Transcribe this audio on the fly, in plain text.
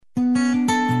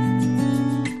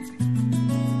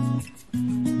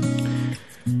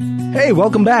Hey,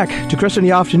 welcome back to Krista in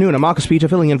the Afternoon. I'm Marcus Peter,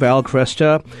 filling in for Al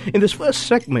Krista. In this first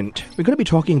segment, we're going to be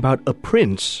talking about a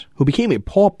prince who became a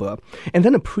pauper and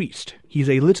then a priest. He's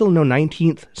a little-known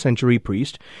 19th century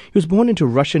priest. He was born into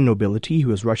Russian nobility. He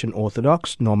was Russian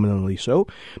Orthodox, nominally so,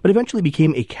 but eventually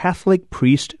became a Catholic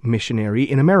priest missionary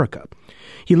in America.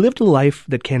 He lived a life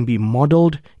that can be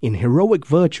modeled in heroic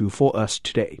virtue for us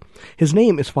today. His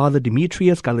name is Father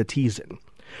Demetrius Galitizin.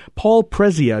 Paul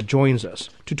Prezzia joins us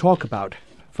to talk about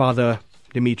Father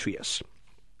Demetrius.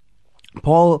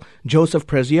 Paul Joseph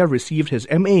Prezzia received his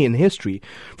M.A. in history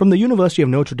from the University of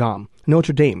Notre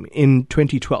Dame in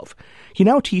 2012. He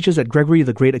now teaches at Gregory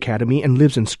the Great Academy and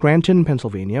lives in Scranton,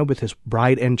 Pennsylvania with his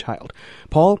bride and child.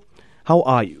 Paul, how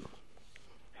are you?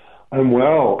 I'm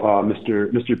well,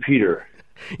 Mr. Peter.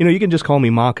 You can just call me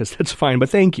Marcus. That's fine, but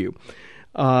thank you.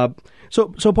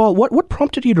 So Paul, what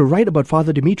prompted you to write about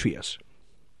Father Demetrius?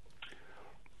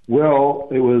 Well,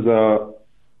 it was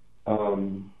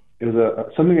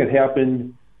something that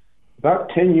happened about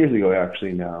 10 years ago,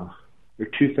 actually. Now, or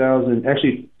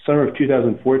summer of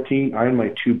 2014. I and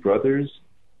my two brothers,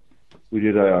 we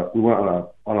went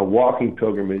on a walking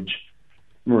pilgrimage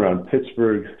from around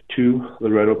Pittsburgh to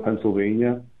Loretto,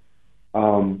 Pennsylvania.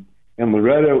 And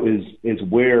Loretto is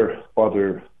where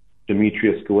Father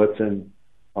Demetrius Galitzin.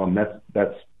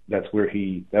 That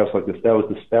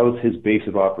was his base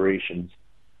of operations.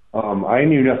 I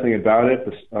knew nothing about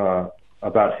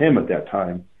him at that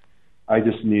time. I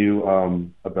just knew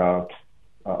about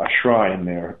a shrine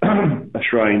there, a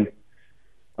shrine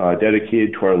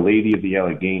dedicated to Our Lady of the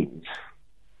Alleghenies.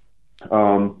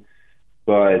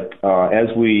 But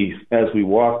as we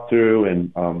walked through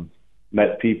and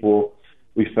met people,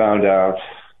 we found out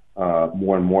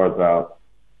more and more about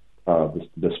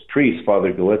this priest,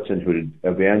 Father Galitzin, who had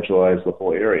evangelized the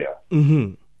whole area.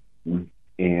 Mm-hmm.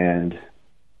 And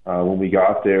when we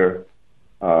got there,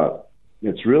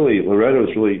 Loretto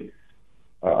is really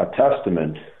a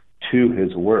testament to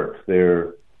his work.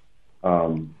 There's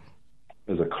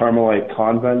a Carmelite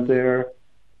convent there.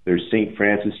 There's St.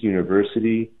 Francis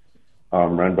University,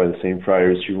 run by the same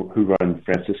friars who run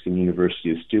Franciscan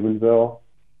University of Steubenville.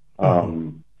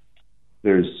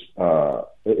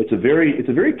 It's a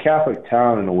very Catholic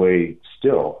town in a way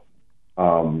still,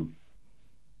 and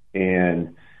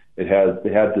it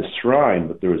had this shrine,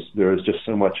 but there was just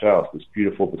so much else. This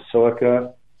beautiful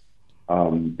basilica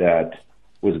that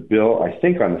was built, I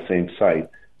think, on the same site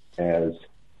as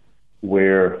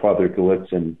where Father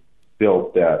Galitzin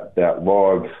built that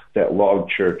log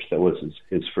church that was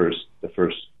the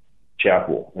first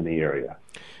chapel in the area.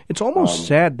 It's almost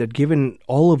sad that given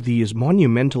all of these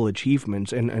monumental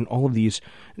achievements and all of these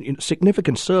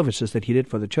significant services that he did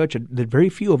for the church, that very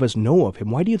few of us know of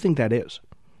him. Why do you think that is?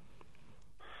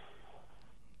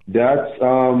 That's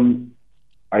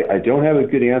I don't have a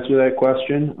good answer to that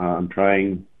question. I'm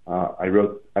trying. I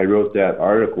wrote that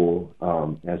article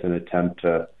as an attempt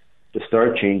to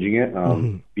start changing it.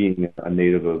 Being a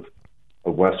native of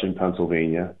Western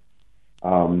Pennsylvania,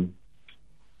 that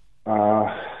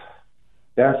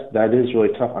is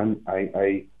really tough.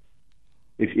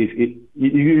 If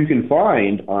you can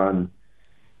find on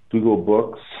Google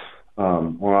Books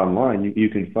or online, you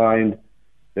can find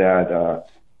that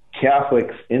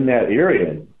Catholics in that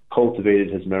area cultivated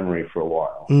his memory for a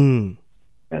while,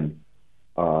 and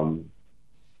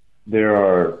there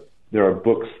are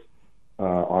books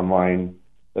online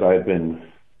that I've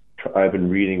been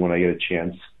reading when I get a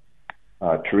chance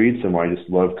to read some. I just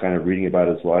love kind of reading about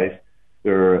his life.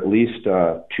 There are at least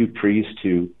two priests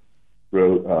who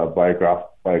wrote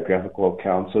biographical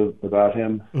accounts about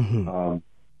him.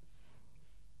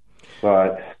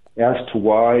 But as to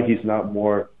why he's not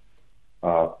more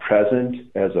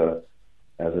present as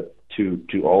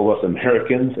to all of us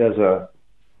Americans as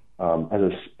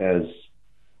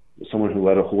someone who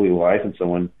led a holy life and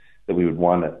someone that we would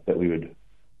want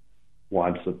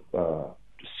to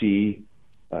see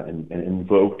and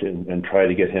invoked and try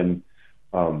to get him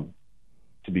to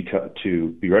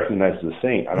be recognized as a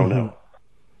saint. I don't know.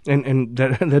 And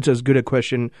that's as good a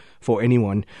question for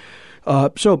anyone.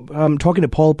 So I'm talking to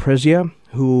Paul Prezzia,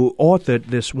 who authored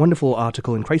this wonderful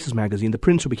article in Crisis Magazine, The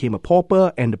Prince Who Became a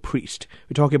Pauper and a Priest.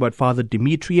 We're talking about Father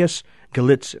Demetrius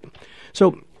Galitzin.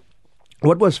 So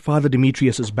what was Father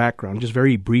Demetrius's background, just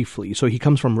very briefly? So he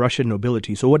comes from Russian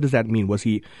nobility. So what does that mean? Was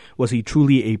he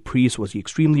truly a priest? Was he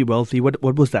extremely wealthy? What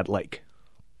was that like?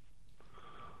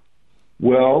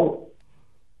 Well,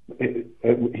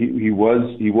 he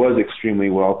was extremely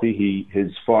wealthy.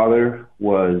 His father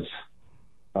was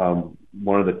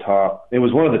one of the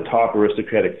top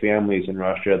aristocratic families in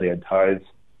Russia. They had ties.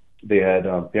 They had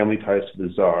family ties to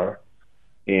the Tsar,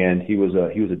 and he was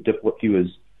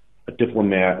a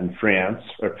diplomat in France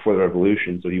before the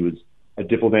revolution, so he was a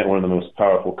diplomat in one of the most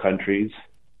powerful countries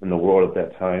in the world at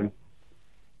that time.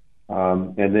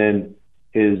 And then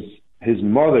his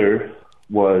mother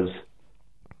was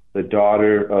the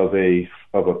daughter of a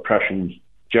Prussian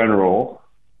general,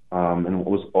 and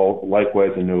was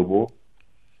likewise a noble.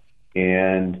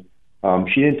 And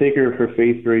she didn't take her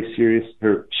faith very serious.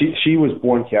 She was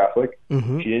born Catholic.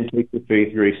 Mm-hmm. She didn't take the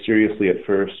faith very seriously at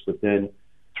first, but then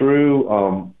through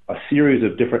a series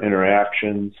of different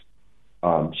interactions,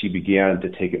 she began to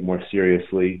take it more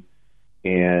seriously,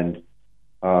 and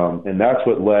that's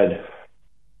what led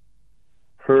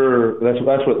her.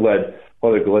 That's what led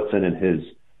Father Gallitzin and his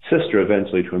sister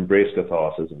eventually to embrace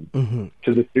Catholicism, mm-hmm.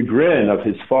 to the chagrin of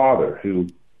his father, who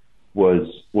was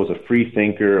a free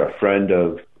thinker, a friend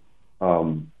of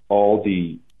all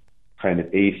the kind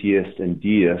of atheists and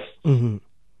deists mm-hmm.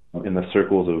 in the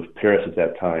circles of Paris at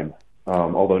that time.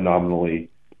 Although nominally,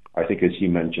 I think, as you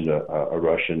mentioned, a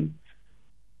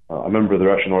member of the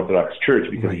Russian Orthodox Church,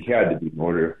 because right. he had to be in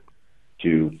order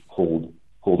to hold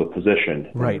a position.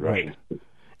 Right, right.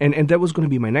 And that was going to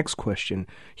be my next question.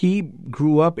 He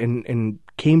grew up and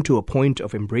came to a point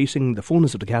of embracing the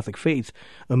fullness of the Catholic faith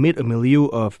amid a milieu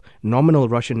of nominal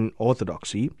Russian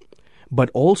orthodoxy, but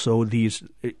also these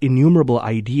innumerable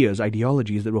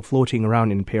ideologies that were floating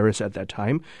around in Paris at that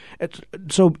time.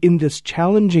 So in this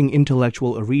challenging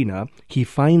intellectual arena, he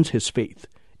finds his faith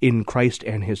in Christ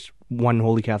and his one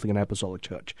Holy Catholic and Apostolic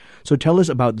Church. So tell us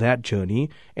about that journey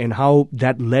and how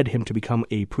that led him to become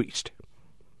a priest.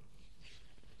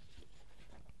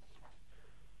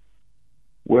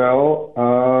 Well,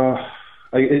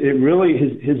 it really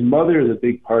his mother is a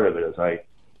big part of it,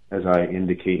 as I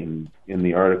indicate in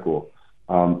the article.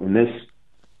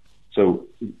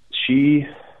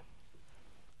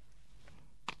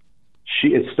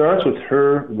 It starts with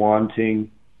her wanting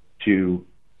to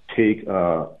take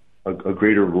a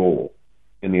greater role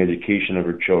in the education of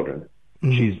her children.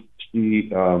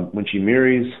 Mm-hmm. When she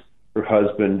marries her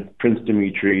husband, Prince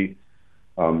Dmitri,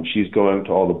 she's going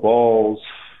to all the balls.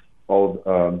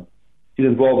 She's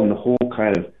involved in the whole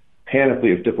kind of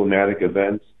panoply of diplomatic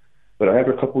events. But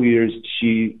after a couple of years,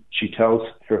 she tells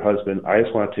her husband, I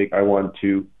want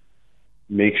to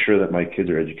make sure that my kids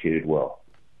are educated well.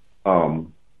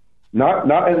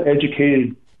 Not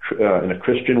educated in a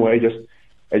Christian way, just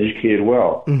educated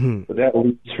well. Mm-hmm. But that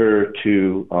leads her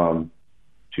to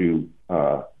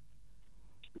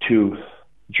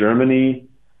Germany.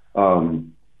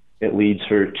 It leads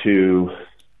her to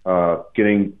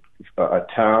getting a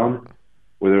town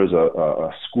where there was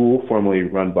a school formerly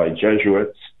run by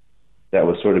Jesuits that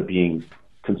was sort of being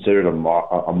considered a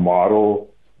model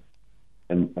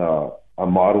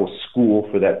school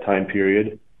for that time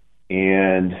period.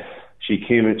 And she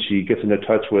gets into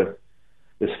touch with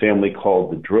this family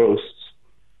called the Drosts,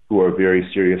 who are very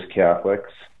serious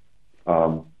Catholics.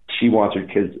 She wants her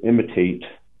kids to imitate,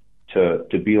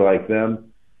 to be like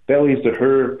them. That leads to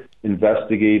her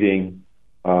investigating.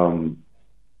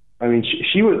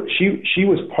 She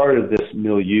was part of this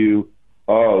milieu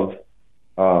of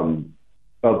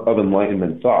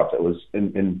Enlightenment thought that was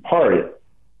in part,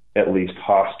 at least,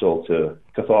 hostile to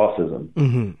Catholicism.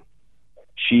 Mm-hmm.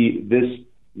 This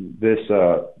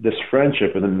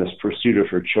friendship and then this pursuit of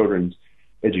her children's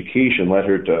education led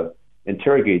her to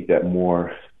interrogate that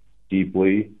more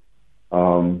deeply.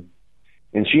 And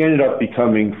she ended up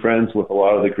becoming friends with a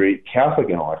lot of the great Catholic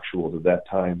intellectuals of that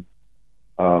time.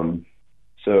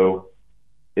 So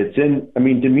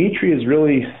Dmitri is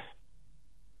really,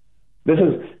 this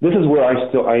is where I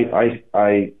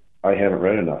haven't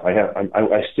read enough.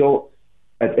 I still,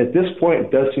 at this point,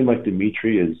 it does seem like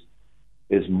Dmitri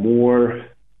is more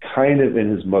kind of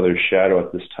in his mother's shadow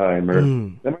at this time, or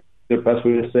that might be the best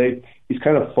way to say. He's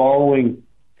kind of following,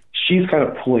 she's kind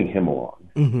of pulling him along.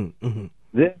 Mm-hmm, mm-hmm.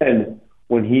 Then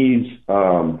when he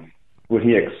at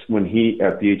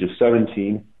the age of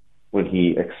 17, when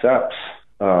he accepts,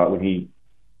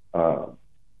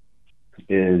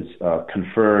 is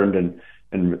confirmed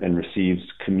and receives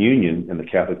communion in the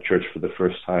Catholic Church for the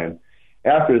first time.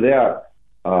 After that,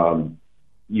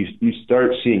 you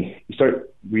start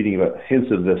reading about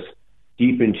hints of this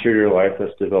deep interior life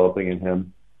that's developing in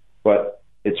him. But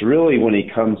it's really when he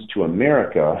comes to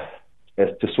America as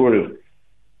to sort of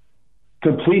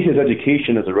complete his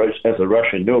education as a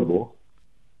Russian noble,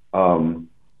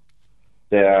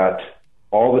 that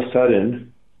all of a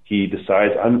sudden he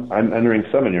decides I'm entering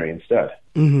seminary instead.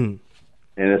 Mm-hmm.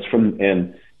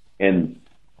 And and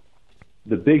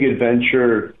the big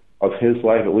adventure of his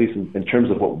life, at least in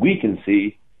terms of what we can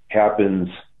see, happens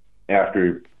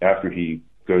after he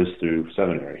goes through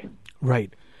seminary.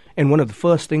 Right. And one of the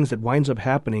first things that winds up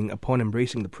happening upon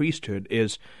embracing the priesthood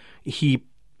is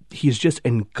he's just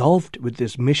engulfed with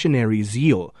this missionary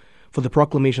zeal for the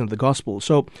proclamation of the gospel.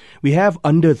 So we have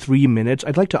under 3 minutes.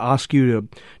 I'd like to ask you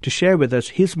to share with us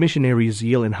his missionary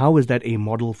zeal and how is that a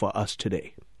model for us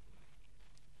today?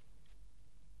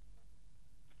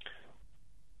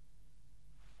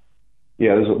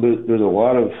 Yeah, there's a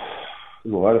lot of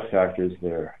factors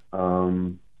there.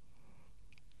 Well,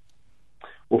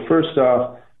 first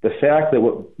off, the fact that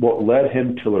what led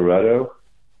him to Loretto,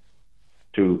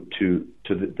 to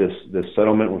this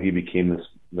settlement where he became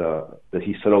that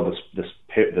he settled this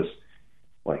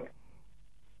like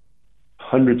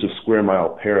hundreds of square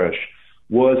mile parish,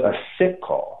 was a sick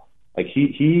call. Like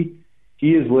he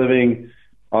is living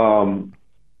kind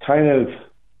of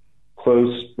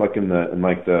close, like in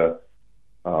the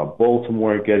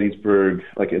Baltimore, Gettysburg,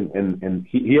 like and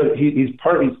he's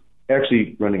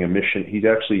actually running a mission. He's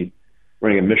actually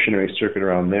running a missionary circuit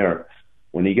around there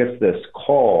when he gets this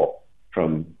call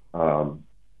from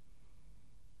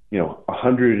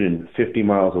 150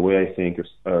 miles away, I think,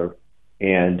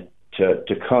 and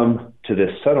to come to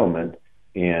this settlement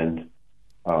and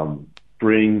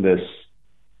bring the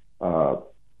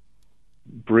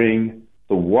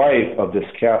wife of this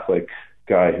Catholic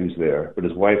guy who's there, but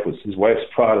his wife's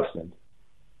Protestant,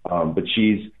 but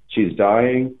she's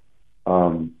dying,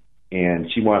 and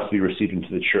she wants to be received into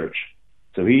the church.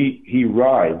 So he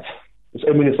rides.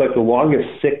 I mean, it's like the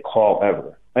longest sick call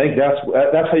ever. I think that's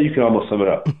how you can almost sum it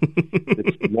up.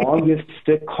 The longest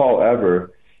sick call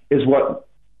ever is what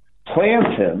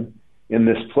plants him in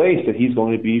this place that he's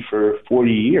going to be for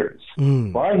 40 years.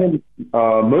 By him,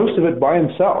 most of it by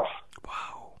himself.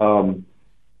 Wow.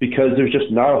 Because there's just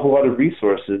not a whole lot of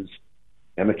resources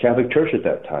in the Catholic Church at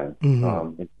that time.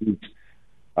 And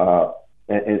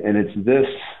it's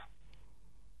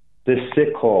this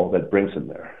sick call that brings him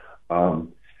there.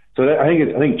 So I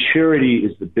think charity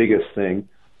is the biggest thing,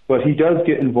 but he does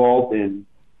get involved in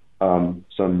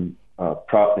in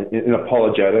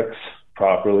apologetics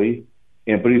properly,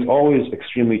 but he's always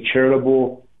extremely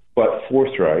charitable but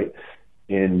forthright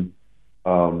in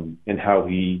how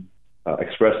he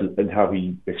expresses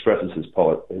his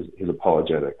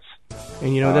apologetics.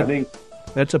 And I think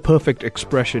that's a perfect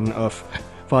expression of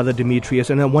Father Demetrius,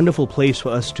 and a wonderful place for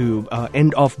us to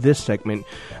end off this segment.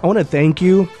 I want to thank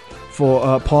you,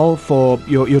 Paul, for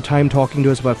your time talking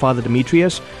to us about Father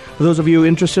Demetrius. For those of you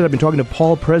interested, I've been talking to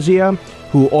Paul Prezzia,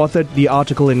 who authored the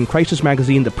article in Crisis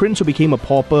Magazine, The Prince Who Became a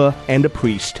Pauper and a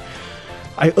Priest.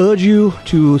 I urge you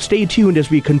to stay tuned as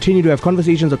we continue to have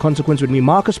conversations of consequence with me,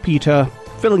 Marcus Peter,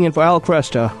 filling in for Al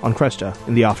Cresta on Cresta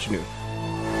in the Afternoon.